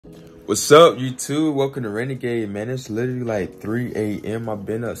What's up, YouTube? Welcome to Renegade, man. It's literally like 3 a.m. I've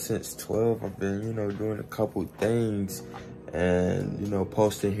been up since 12. I've been, doing a couple things and,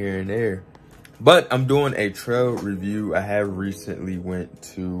 posting here and there. But I'm doing a trail review. I have recently went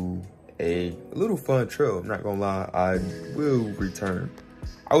to a little fun trail. I'm not gonna lie, I will return.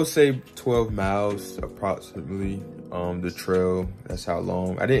 I would say 12 miles approximately. The trail, that's how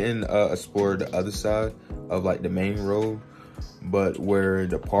long. I didn't explore the other side of like the main road, but where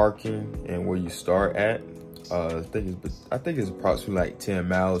the parking and where you start at, I think it's approximately like 10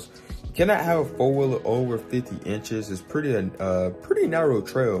 miles. You cannot have a four-wheeler over 50 inches. It's pretty narrow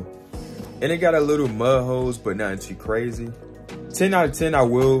trail. And it got a little mud holes, but nothing too crazy. 10 out of 10, I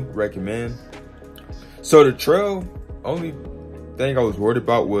will recommend. So the trail, only thing I was worried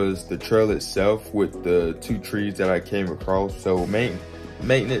about was the trail itself with the 2 trees that I came across. So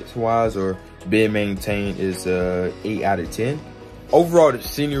maintenance wise or being maintained is 8 out of 10. Overall, the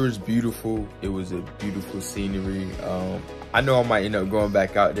scenery is beautiful. It was a beautiful scenery. I know I might end up going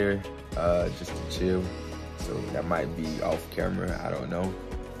back out there just to chill. So that might be off camera, I don't know.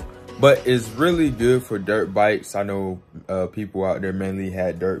 But it's really good for dirt bikes. I know people out there mainly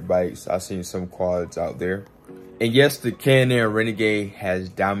had dirt bikes. I've seen some quads out there. And yes, the Can-Am Renegade has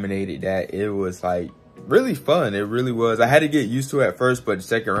dominated that. It was like really fun. It really was. I had to get used to it at first, but the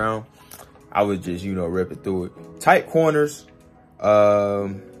second round, I was just, ripping through it. Tight corners,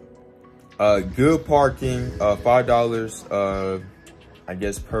 good parking, $5, I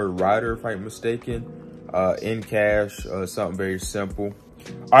guess per rider, if I'm mistaken, in cash, something very simple.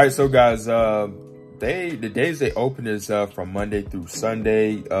 All right, so guys, the days they open is from Monday through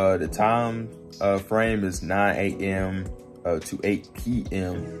Sunday. The time frame is 9 a.m. To 8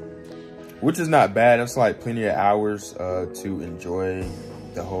 p.m. which is not bad. That's like plenty of hours to enjoy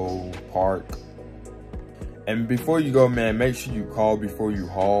the whole park. And before you go, man, make sure you call before you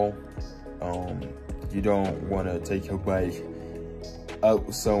haul. You don't want to take your bike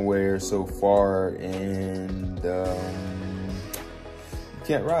up somewhere so far and you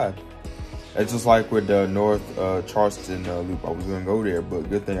can't ride. It's just like with the North Charleston loop. I was gonna go there, but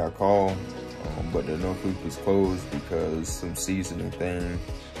good thing I called. But the North Loop is closed because some seasoning thing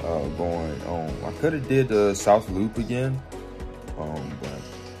going on. I could have did the South Loop again, but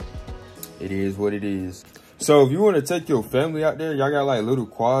it is what it is. So if you want to take your family out there, y'all got like little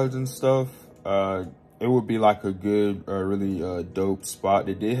quads and stuff, it would be like a good, really dope spot.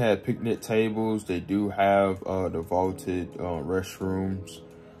 They did have picnic tables. They do have the vaulted restrooms.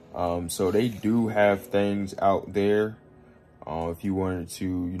 So they do have things out there. If you wanted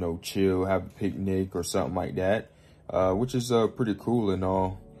to, chill, have a picnic or something like that, which is pretty cool and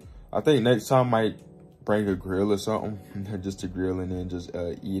all. I think next time I might bring a grill or something, just to grill and then just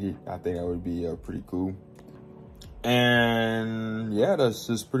eat it. I think that would be pretty cool. And yeah, that's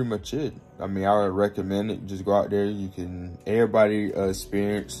just pretty much it. I mean, I would recommend it. Just go out there. You can, everybody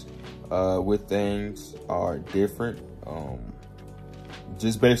experience with things are different.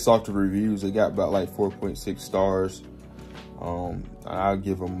 Just based off the reviews, they got about like 4.6 stars. I'll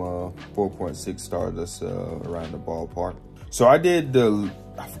give them 4.6 stars. That's around the ballpark. So I did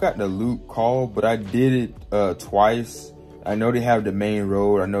I forgot the loop call, but I did it twice. I know they have the main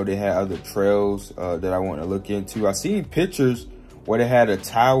road. I know they had other trails that I want to look into. I seen pictures where they had a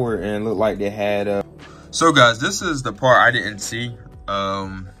tower and it looked like they had So guys, this is the part I didn't see.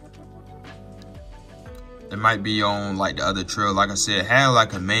 It might be on like the other trail. Like I said, it had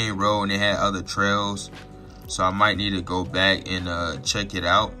like a main road and it had other trails. So I might need to go back and check it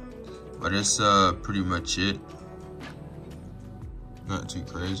out. But it's pretty much it. Not too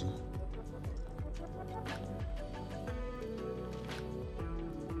crazy.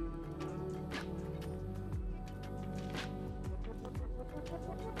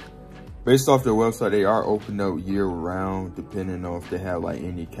 Based off their website, they are open up year round, depending on if they have like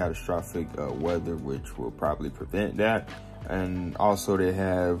any catastrophic weather, which will probably prevent that. And also they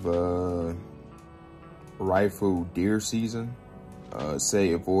have rifle deer season.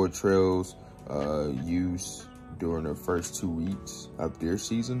 Say avoid trails use during the first 2 weeks of deer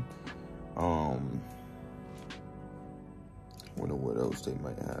season. Wonder what else they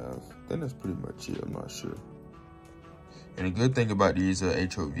might have. I think that's pretty much it. I'm not sure. And a good thing about these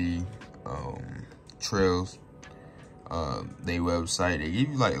HOV trails, they website, they give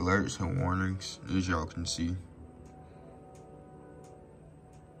you like alerts and warnings, as y'all can see.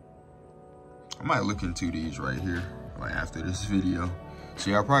 I might look into these right here, right after this video.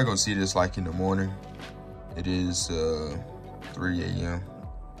 So y'all probably gonna see this like in the morning. It is 3 a.m.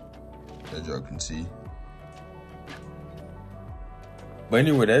 as y'all can see. But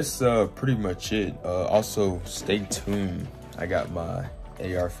anyway, that's pretty much it. Also, stay tuned. I got my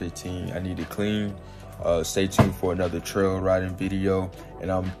AR-15. I need to clean. Stay tuned for another trail riding video,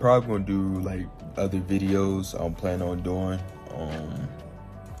 and I'm probably gonna do like other videos I'm planning on doing.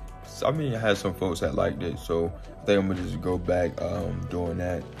 I mean, I had some folks that liked it, so I think I'm gonna just go back doing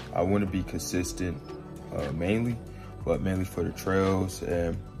that. I want to be consistent mainly for the trails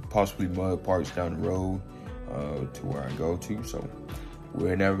and possibly mud parks down the road to where I go to. So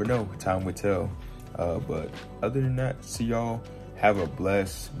we'll never know, time will tell. But other than that, see y'all. Have a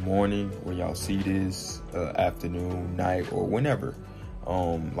blessed morning when y'all see this, afternoon, night, or whenever.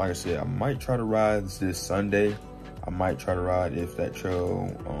 Like I said, I might try to ride this Sunday. I might try to ride if that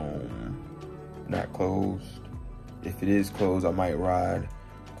trail not closed. If it is closed, I might ride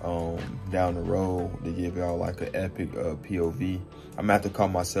down the road to give y'all like an epic POV. I'm gonna have to call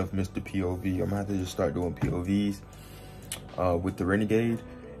myself Mr. POV. I'm gonna have to just start doing POVs with the Renegade,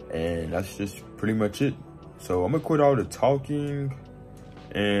 and that's just pretty much it. So I'm gonna quit all the talking,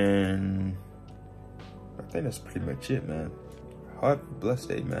 and I think that's pretty much it, man. Have a blessed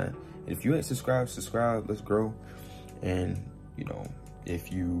day, man. And if you ain't subscribed, subscribe. Let's grow. And you know,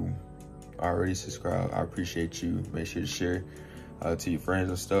 if you already subscribed, I appreciate you. Make sure to share to your friends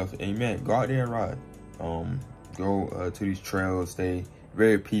and stuff. And man, go out there and ride. Go to these trails. They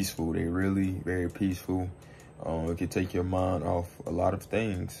very peaceful. They really very peaceful. It can take your mind off a lot of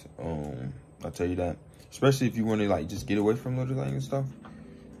things. I'll tell you that. Especially if you want to like just get away from little things and stuff.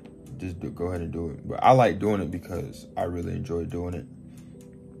 Just go ahead and do it. But I like doing it because I really enjoy doing it.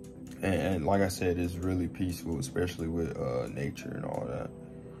 And like I said, it's really peaceful, especially with nature and all that.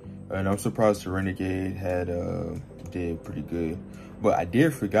 And I'm surprised the Renegade had did pretty good. But I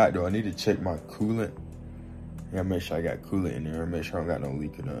did forgot though, I need to check my coolant. I gotta make sure I got coolant in there, make sure I don't got no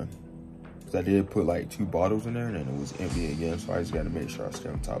leak or none. Cause I did put like 2 bottles in there and then it was empty again, so I just gotta make sure I stay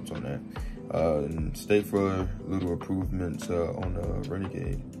on tops on that. And stay for little improvements on the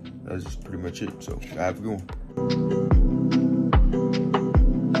Renegade. That's just pretty much it. So have a good one.